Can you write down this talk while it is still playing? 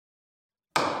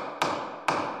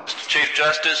Chief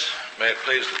Justice, may it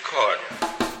please the court.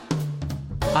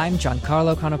 I'm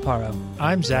Giancarlo Canaparo.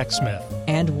 I'm Zach Smith.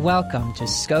 And welcome to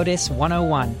SCOTUS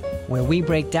 101, where we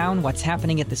break down what's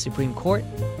happening at the Supreme Court,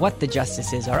 what the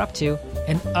justices are up to,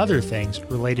 and other things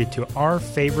related to our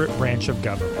favorite branch of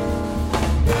government.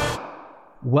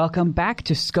 Welcome back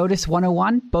to SCOTUS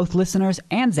 101, both listeners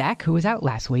and Zach, who was out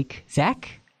last week. Zach,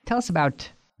 tell us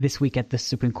about this week at the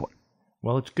Supreme Court.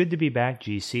 Well, it's good to be back,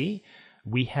 GC.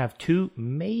 We have 2,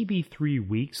 maybe 3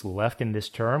 weeks left in this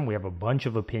term. We have a bunch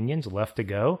of opinions left to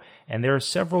go, and there are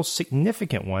several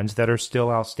significant ones that are still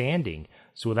outstanding.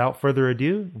 So without further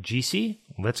ado, GC,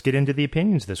 let's get into the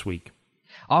opinions this week.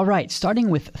 All right, starting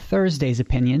with Thursday's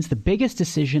opinions, the biggest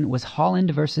decision was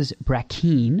Holland versus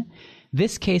Brackeen.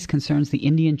 This case concerns the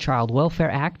Indian Child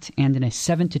Welfare Act, and in a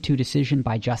 7-2 decision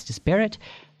by Justice Barrett,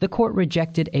 the court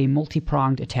rejected a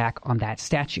multi-pronged attack on that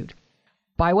statute.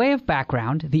 By way of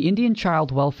background, the Indian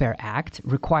Child Welfare Act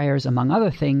requires, among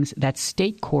other things, that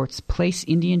state courts place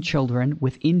Indian children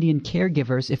with Indian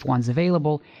caregivers if one's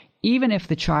available, even if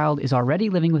the child is already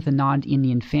living with a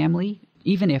non-Indian family,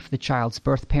 even if the child's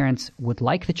birth parents would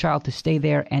like the child to stay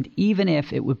there, and even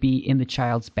if it would be in the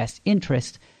child's best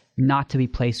interest not to be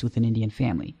placed with an Indian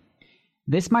family.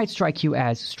 This might strike you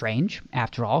as strange.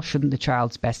 After all, shouldn't the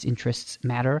child's best interests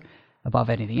matter above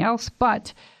anything else?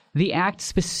 But the Act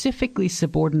specifically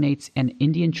subordinates an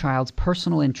Indian child's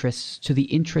personal interests to the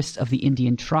interests of the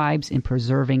Indian tribes in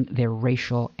preserving their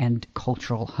racial and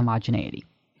cultural homogeneity.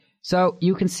 So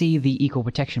you can see the equal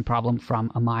protection problem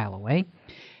from a mile away.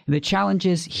 The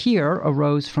challenges here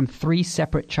arose from 3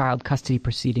 separate child custody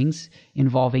proceedings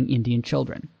involving Indian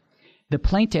children. The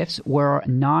plaintiffs were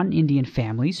non-Indian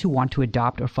families who want to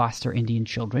adopt or foster Indian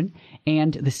children,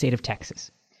 and the state of Texas.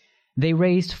 They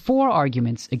raised 4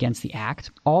 arguments against the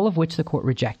act, all of which the court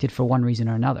rejected for one reason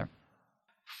or another.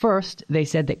 First, they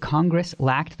said that Congress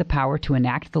lacked the power to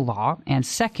enact the law, and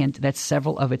second, that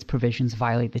several of its provisions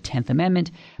violate the 10th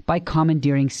Amendment by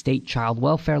commandeering state child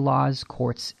welfare laws,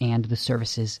 courts, and the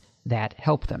services that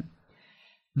help them.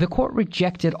 The court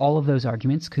rejected all of those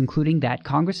arguments, concluding that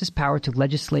Congress's power to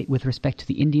legislate with respect to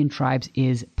the Indian tribes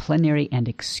is plenary and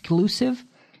exclusive,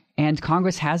 and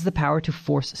Congress has the power to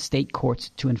force state courts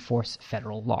to enforce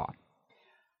federal law.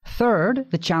 Third,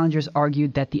 the challengers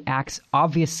argued that the Act's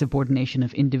obvious subordination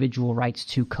of individual rights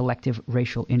to collective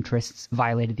racial interests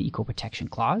violated the Equal Protection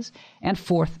Clause. And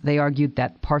fourth, they argued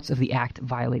that parts of the Act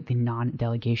violate the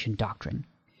non-delegation doctrine.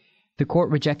 The court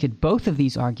rejected both of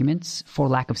these arguments for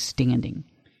lack of standing.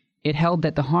 It held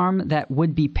that the harm that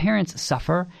would-be parents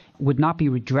suffer would not be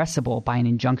redressable by an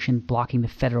injunction blocking the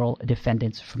federal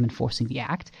defendants from enforcing the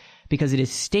Act, because it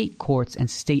is state courts and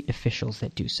state officials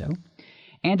that do so.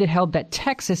 And it held that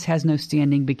Texas has no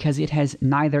standing because it has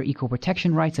neither equal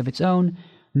protection rights of its own,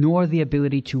 nor the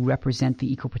ability to represent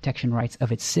the equal protection rights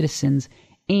of its citizens,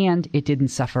 and it didn't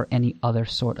suffer any other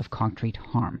sort of concrete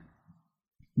harm.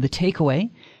 The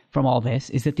takeaway from all this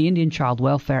is that the Indian Child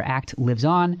Welfare Act lives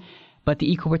on, but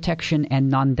the equal protection and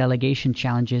non-delegation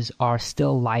challenges are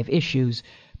still live issues,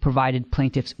 provided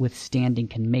plaintiffs with standing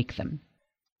can make them.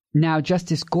 Now,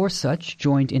 Justice Gorsuch,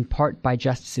 joined in part by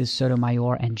Justices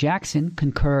Sotomayor and Jackson,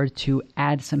 concurred to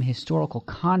add some historical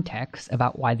context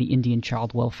about why the Indian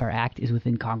Child Welfare Act is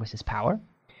within Congress's power.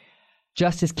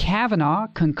 Justice Kavanaugh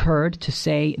concurred to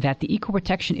say that the equal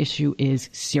protection issue is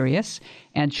serious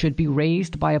and should be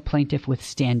raised by a plaintiff with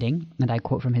standing, and I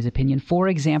quote from his opinion, for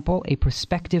example, a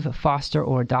prospective foster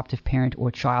or adoptive parent or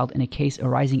child in a case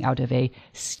arising out of a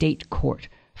state court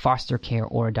foster care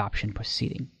or adoption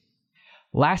proceeding.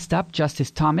 Last up,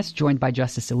 Justice Thomas, joined by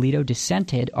Justice Alito,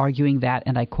 dissented, arguing that,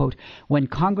 and I quote, when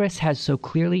Congress has so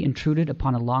clearly intruded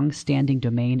upon a long-standing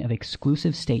domain of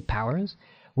exclusive state powers,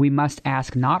 we must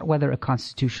ask not whether a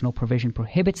constitutional provision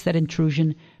prohibits that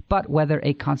intrusion, but whether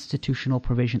a constitutional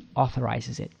provision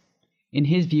authorizes it. In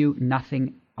his view,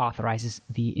 nothing authorizes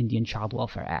the Indian Child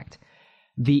Welfare Act.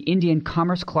 The Indian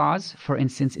Commerce Clause, for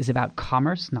instance, is about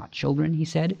commerce, not children, he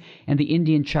said, and the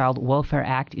Indian Child Welfare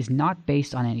Act is not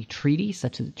based on any treaty,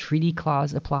 such that the treaty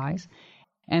clause applies.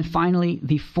 And finally,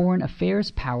 the foreign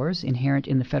affairs powers inherent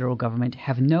in the federal government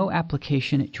have no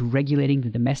application to regulating the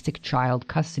domestic child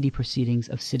custody proceedings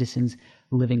of citizens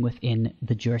living within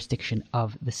the jurisdiction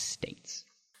of the states.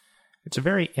 It's a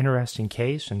very interesting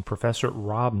case, and Professor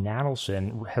Rob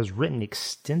Nadelson has written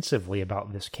extensively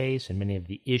about this case and many of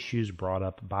the issues brought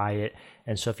up by it.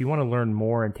 And so if you want to learn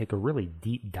more and take a really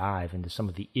deep dive into some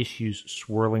of the issues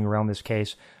swirling around this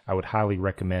case, I would highly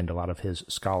recommend a lot of his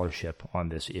scholarship on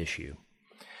this issue.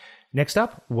 Next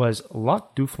up was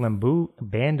Lac du Flambeau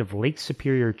Band of Lake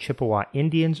Superior Chippewa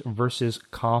Indians versus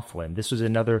Coughlin. This was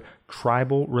another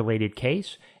tribal-related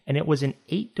case, and it was an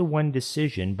 8-1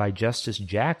 decision by Justice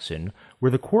Jackson,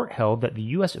 where the court held that the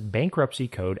U.S. Bankruptcy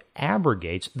Code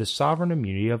abrogates the sovereign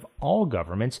immunity of all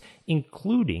governments,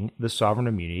 including the sovereign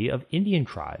immunity of Indian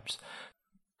tribes.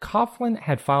 Coughlin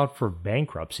had filed for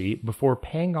bankruptcy before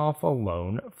paying off a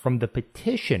loan from the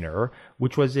petitioner,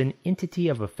 which was an entity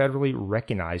of a federally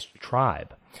recognized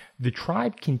tribe. The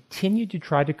tribe continued to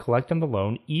try to collect on the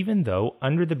loan, even though,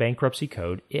 under the bankruptcy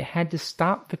code, it had to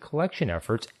stop the collection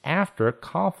efforts after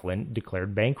Coughlin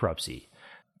declared bankruptcy.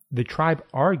 The tribe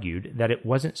argued that it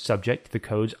wasn't subject to the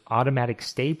code's automatic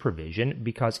stay provision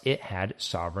because it had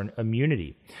sovereign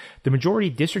immunity. The majority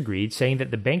disagreed, saying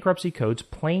that the bankruptcy code's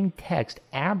plain text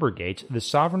abrogates the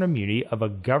sovereign immunity of a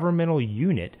governmental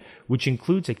unit, which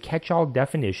includes a catch-all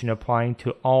definition applying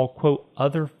to all, quote,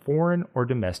 other foreign or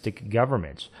domestic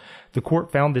governments. The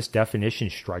court found this definition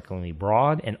strikingly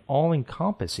broad and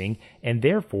all-encompassing, and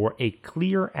therefore a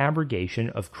clear abrogation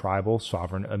of tribal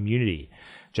sovereign immunity.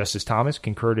 Justice Thomas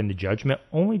concurred in the judgment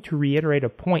only to reiterate a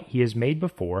point he has made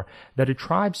before, that a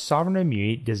tribe's sovereign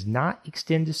immunity does not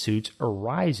extend to suits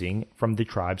arising from the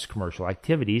tribe's commercial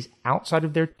activities outside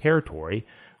of their territory,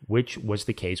 which was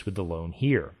the case with the loan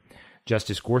here.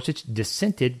 Justice Gorsuch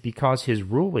dissented because his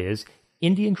rule is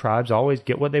Indian tribes always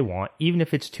get what they want, even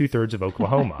if it's 2/3 of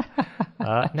Oklahoma.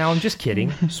 Now, I'm just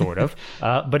kidding, sort of.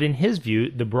 But in his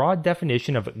view, the broad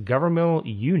definition of governmental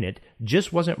unit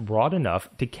just wasn't broad enough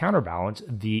to counterbalance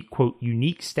the, quote,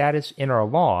 unique status in our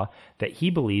law that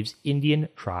he believes Indian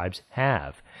tribes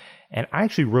have. And I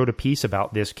actually wrote a piece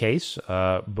about this case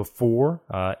before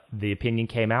the opinion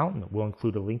came out, and we'll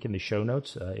include a link in the show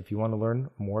notes if you want to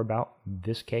learn more about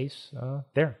this case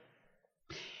there.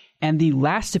 And the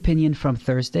last opinion from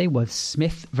Thursday was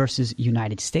Smith versus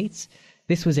United States.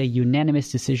 This was a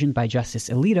unanimous decision by Justice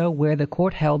Alito, where the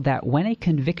court held that when a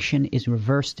conviction is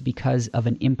reversed because of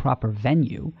an improper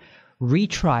venue,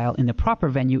 retrial in the proper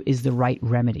venue is the right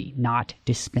remedy, not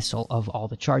dismissal of all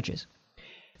the charges.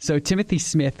 So Timothy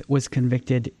Smith was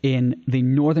convicted in the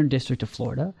Northern District of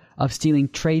Florida of stealing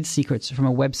trade secrets from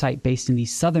a website based in the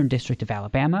Southern District of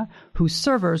Alabama, whose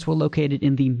servers were located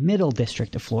in the Middle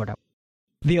District of Florida.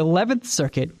 The 11th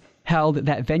Circuit held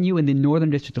that venue in the Northern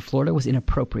District of Florida was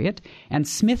inappropriate, and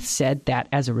Smith said that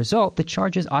as a result, the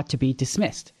charges ought to be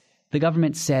dismissed. The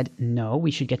government said, no,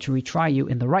 we should get to retry you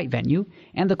in the right venue,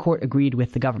 and the court agreed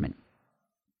with the government.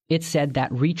 It said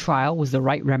that retrial was the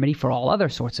right remedy for all other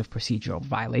sorts of procedural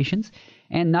violations,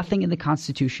 and nothing in the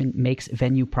Constitution makes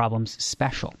venue problems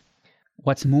special.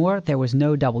 What's more, there was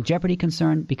no double jeopardy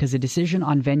concern because a decision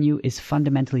on venue is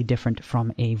fundamentally different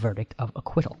from a verdict of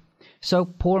acquittal. So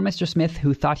poor Mr. Smith,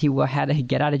 who thought he had a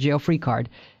get-out-of-jail-free card,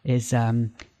 is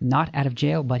not out of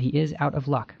jail, but he is out of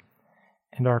luck.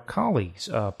 And our colleagues,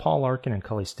 Paul Larkin and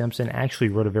Cully Stimson, actually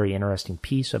wrote a very interesting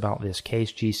piece about this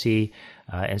case, GC,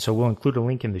 and so we'll include a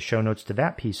link in the show notes to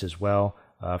that piece as well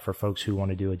for folks who want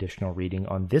to do additional reading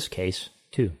on this case,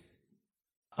 too.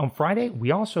 On Friday,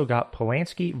 we also got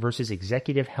Polanski versus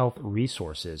Executive Health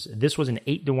Resources. This was an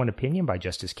 8-1 opinion by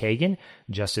Justice Kagan.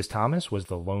 Justice Thomas was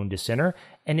the lone dissenter,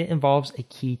 and it involves a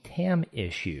qui tam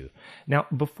issue. Now,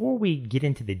 before we get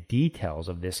into the details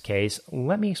of this case,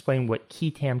 let me explain what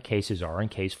qui tam cases are in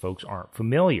case folks aren't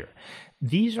familiar.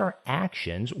 These are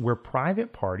actions where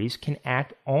private parties can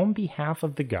act on behalf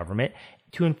of the government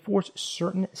to enforce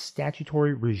certain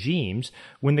statutory regimes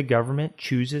when the government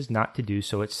chooses not to do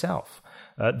so itself.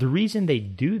 The reason they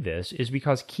do this is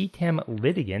because qui tam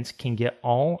litigants can get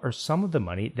all or some of the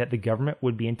money that the government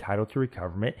would be entitled to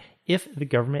recover if the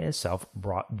government itself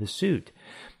brought the suit.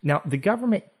 Now, the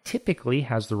government typically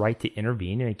has the right to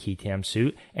intervene in a qui tam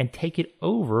suit and take it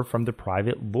over from the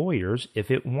private lawyers if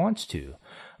it wants to.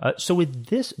 So with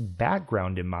this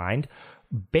background in mind,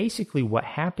 basically what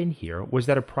happened here was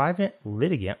that a private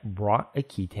litigant brought a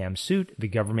qui tam suit. The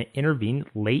government intervened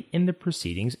late in the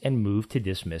proceedings and moved to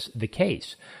dismiss the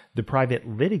case. The private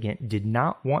litigant did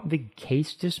not want the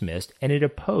case dismissed, and it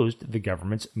opposed the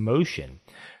government's motion.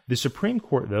 The Supreme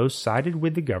Court, though, sided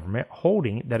with the government,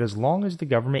 holding that as long as the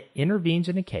government intervenes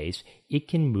in a case, it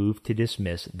can move to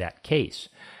dismiss that case.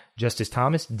 Justice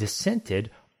Thomas dissented,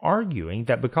 arguing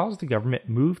that because the government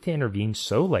moved to intervene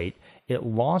so late, it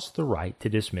lost the right to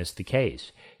dismiss the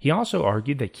case. He also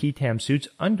argued that qui tam suits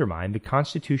undermine the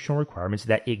constitutional requirements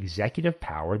that executive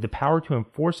power, the power to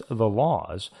enforce the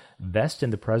laws, vest in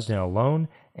the president alone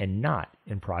and not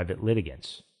in private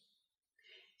litigants.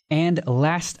 And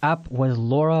last up was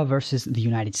Laura versus the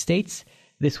United States.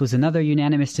 This was another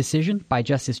unanimous decision by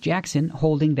Justice Jackson,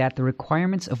 holding that the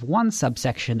requirements of one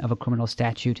subsection of a criminal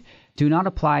statute do not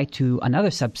apply to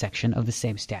another subsection of the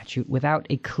same statute without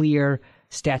a clear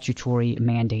statutory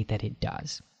mandate that it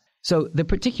does. So the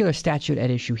particular statute at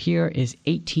issue here is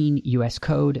 18 U.S.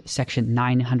 Code, section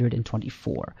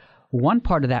 924. One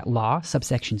part of that law,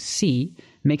 subsection C,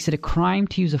 makes it a crime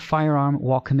to use a firearm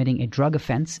while committing a drug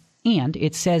offense, and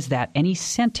it says that any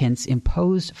sentence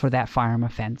imposed for that firearm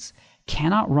offense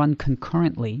cannot run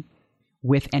concurrently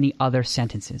with any other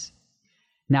sentences.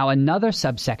 Now, another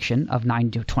subsection of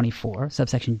 924,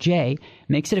 subsection J,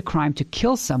 makes it a crime to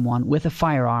kill someone with a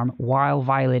firearm while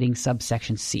violating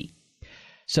subsection C.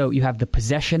 So you have the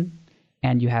possession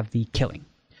and you have the killing.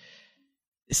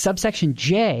 Subsection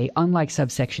J, unlike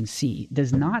subsection C,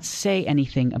 does not say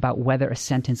anything about whether a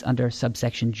sentence under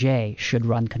subsection J should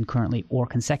run concurrently or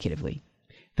consecutively.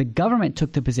 The government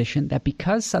took the position that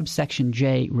because subsection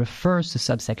J refers to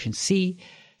subsection C,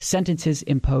 sentences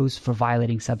imposed for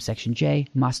violating subsection J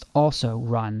must also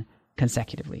run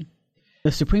consecutively.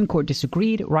 The Supreme Court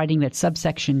disagreed, writing that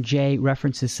subsection J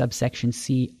references subsection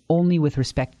C only with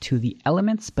respect to the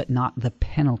elements but not the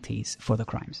penalties for the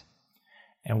crimes.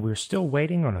 And we're still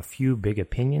waiting on a few big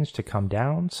opinions to come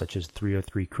down, such as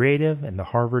 303 Creative and the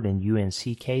Harvard and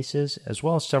UNC cases, as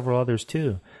well as several others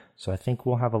too. So I think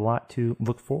we'll have a lot to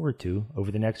look forward to over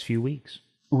the next few weeks.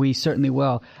 We certainly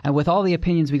will. And with all the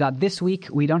opinions we got this week,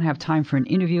 we don't have time for an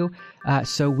interview,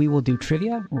 so we will do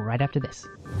trivia right after this.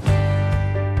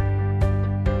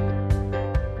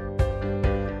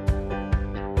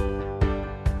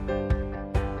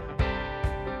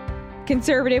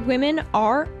 Conservative women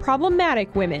are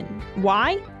problematic women.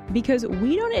 Why? Because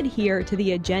we don't adhere to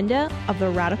the agenda of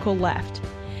the radical left.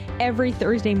 Every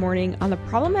Thursday morning on the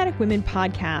Problematic Women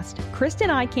podcast, Kristen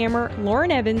Eichhammer, Lauren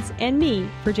Evans, and me,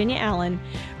 Virginia Allen,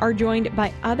 are joined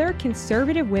by other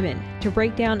conservative women to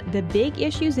break down the big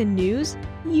issues in news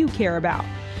you care about.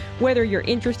 Whether you're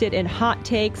interested in hot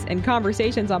takes and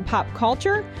conversations on pop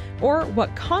culture or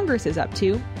what Congress is up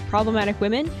to, Problematic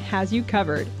Women has you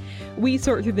covered. We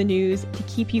sort through the news to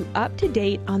keep you up to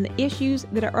date on the issues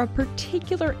that are of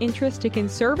particular interest to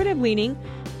conservative-leaning,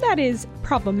 that is,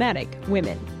 problematic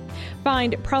women.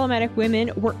 Find Problematic Women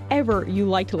wherever you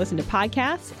like to listen to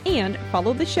podcasts and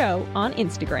follow the show on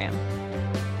Instagram.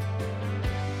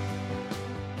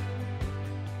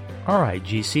 All right,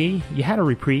 GC, you had a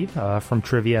reprieve from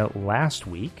trivia last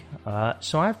week,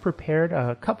 so I've prepared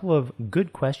a couple of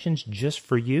good questions just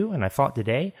for you, and I thought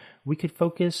today we could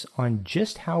focus on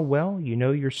just how well you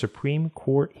know your Supreme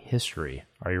Court history.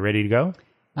 Are you ready to go?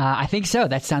 I think so.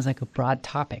 That sounds like a broad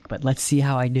topic, but let's see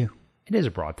how I do. It is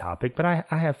a broad topic, but I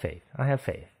have faith. I have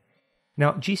faith.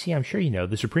 Now, GC, I'm sure you know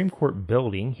the Supreme Court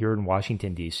building here in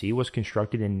Washington, D.C. was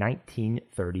constructed in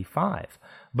 1935.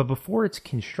 But before its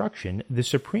construction, the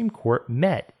Supreme Court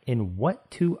met in what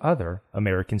two other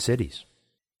American cities?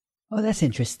 Oh, that's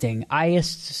interesting. I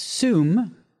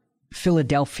assume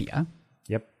Philadelphia.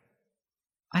 Yep.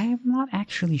 I am not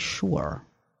actually sure.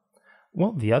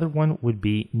 Well, the other one would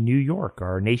be New York,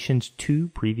 our nation's two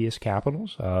previous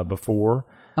capitals before...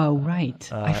 Oh,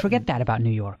 right. I forget that about New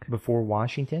York. Before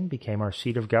Washington became our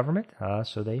seat of government,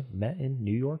 so they met in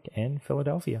New York and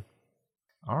Philadelphia.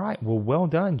 All right, well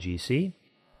done, GC.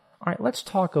 All right, let's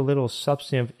talk a little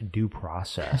substantive due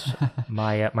process.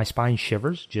 My spine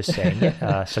shivers just saying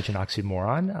it, such an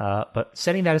oxymoron. But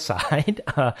setting that aside,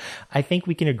 I think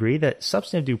we can agree that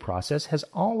substantive due process has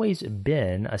always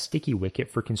been a sticky wicket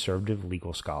for conservative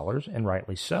legal scholars, and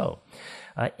rightly so.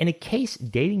 In a case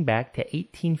dating back to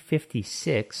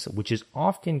 1856, which is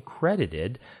often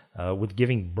credited with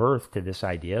giving birth to this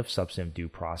idea of substantive due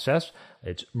process,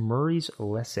 it's Murray's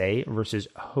Laissez versus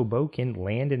Hoboken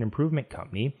Land and Improvement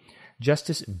Company,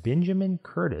 Justice Benjamin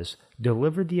Curtis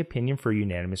delivered the opinion for a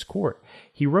unanimous court.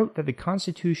 He wrote that the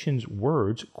Constitution's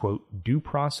words, quote, due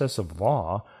process of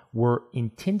law, were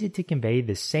intended to convey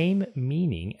the same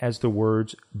meaning as the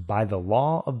words by the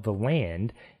law of the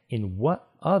land in what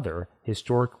other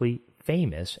historically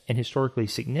famous and historically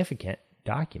significant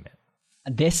document?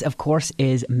 This, of course,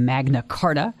 is Magna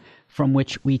Carta, from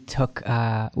which we took,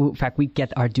 in fact, we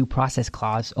get our due process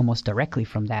clause almost directly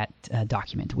from that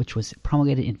document, which was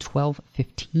promulgated in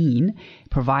 1215.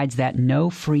 It provides that no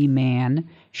free man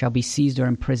shall be seized or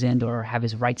imprisoned or have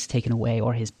his rights taken away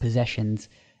or his possessions,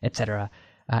 etc.,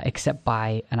 except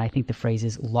by, and I think the phrase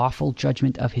is, lawful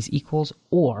judgment of his equals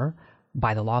or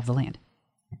by the law of the land.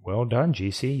 Well done,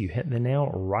 GC. You hit the nail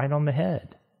right on the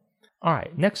head. All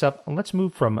right, next up, let's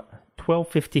move from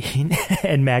 1215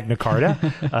 and Magna Carta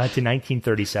to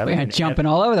 1937. We're jumping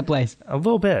all over the place. A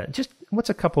little bit. Just what's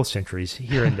a couple centuries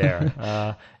here and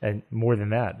there, and more than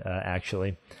that,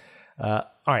 actually.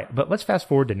 All right, but let's fast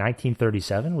forward to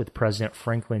 1937 with President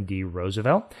Franklin D.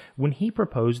 Roosevelt when he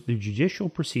proposed the Judicial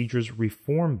Procedures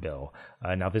Reform Bill.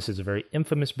 Now, this is a very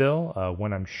infamous bill,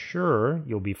 one I'm sure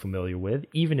you'll be familiar with,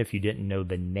 even if you didn't know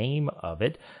the name of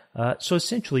it. So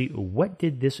essentially, what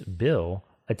did this bill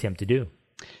attempt to do?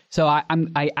 So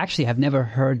I actually have never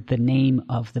heard the name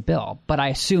of the bill, but I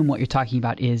assume what you're talking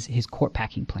about is his court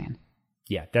packing plan.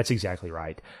 Yeah, that's exactly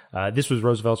right. This was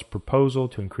Roosevelt's proposal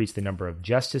to increase the number of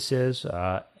justices,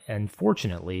 and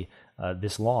fortunately,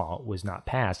 this law was not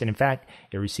passed. And in fact,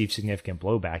 it received significant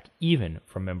blowback even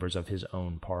from members of his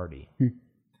own party.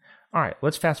 All right,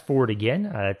 let's fast forward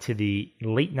again to the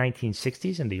late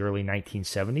 1960s and the early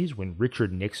 1970s when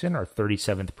Richard Nixon, our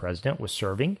 37th president, was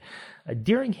serving.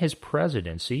 During his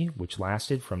presidency, which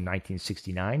lasted from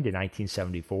 1969 to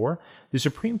 1974, the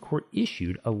Supreme Court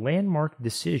issued a landmark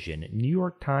decision, New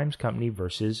York Times Company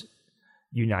versus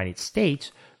United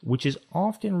States, which is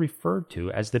often referred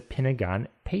to as the Pentagon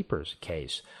Papers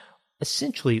case.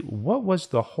 Essentially, what was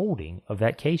the holding of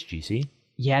that case, GC?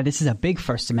 Yeah, this is a big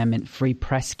First Amendment free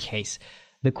press case.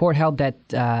 The court held that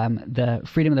the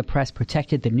freedom of the press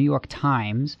protected the New York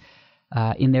Times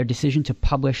in their decision to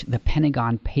publish the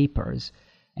Pentagon Papers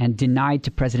and denied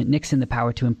to President Nixon the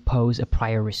power to impose a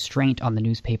prior restraint on the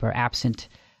newspaper absent,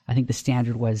 I think the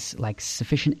standard was like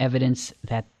sufficient evidence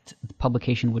that the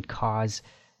publication would cause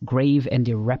grave and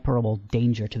irreparable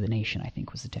danger to the nation, I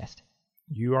think was the test.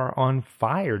 You are on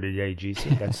fire today,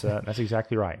 GC. That's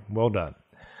exactly right. Well done.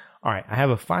 All right, I have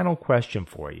a final question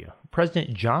for you.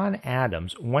 President John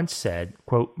Adams once said,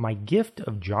 quote, "My gift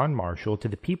of John Marshall to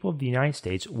the people of the United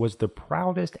States was the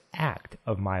proudest act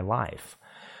of my life."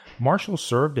 Marshall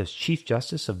served as Chief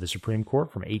Justice of the Supreme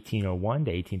Court from 1801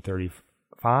 to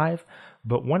 1835,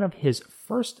 but one of his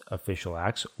first official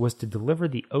acts was to deliver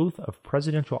the oath of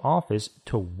presidential office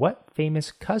to what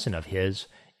famous cousin of his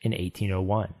in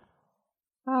 1801?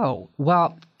 Oh,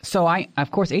 well, so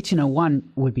of course,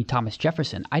 1801 would be Thomas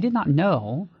Jefferson. I did not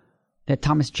know that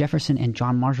Thomas Jefferson and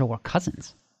John Marshall were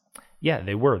cousins. Yeah,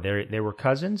 they were. They were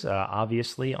cousins,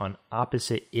 obviously on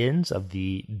opposite ends of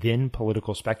the then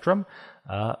political spectrum,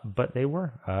 but they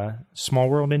were. Small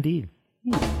world indeed.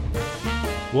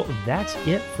 Well, that's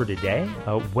it for today.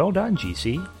 Well done,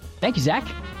 GC. Thank you, Zach.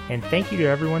 And thank you to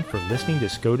everyone for listening to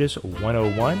SCOTUS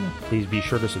 101. Please be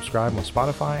sure to subscribe on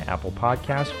Spotify, Apple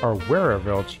Podcasts, or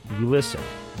wherever else you listen.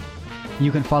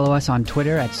 You can follow us on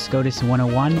Twitter at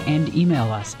SCOTUS101 and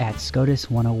email us at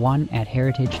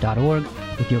SCOTUS101@heritage.org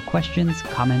with your questions,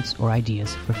 comments, or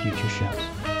ideas for future shows.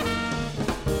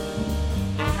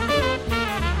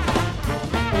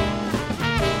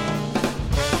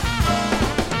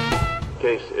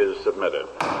 Case is submitted.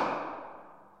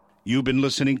 You've been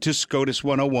listening to SCOTUS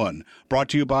 101, brought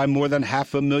to you by more than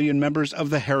 500,000 members of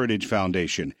the Heritage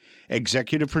Foundation.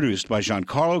 Executive produced by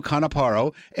Giancarlo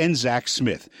Canaparo and Zach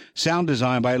Smith. Sound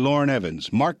designed by Lauren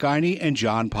Evans, Mark Guiney, and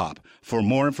John Popp. For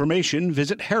more information,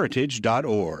 visit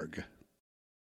heritage.org.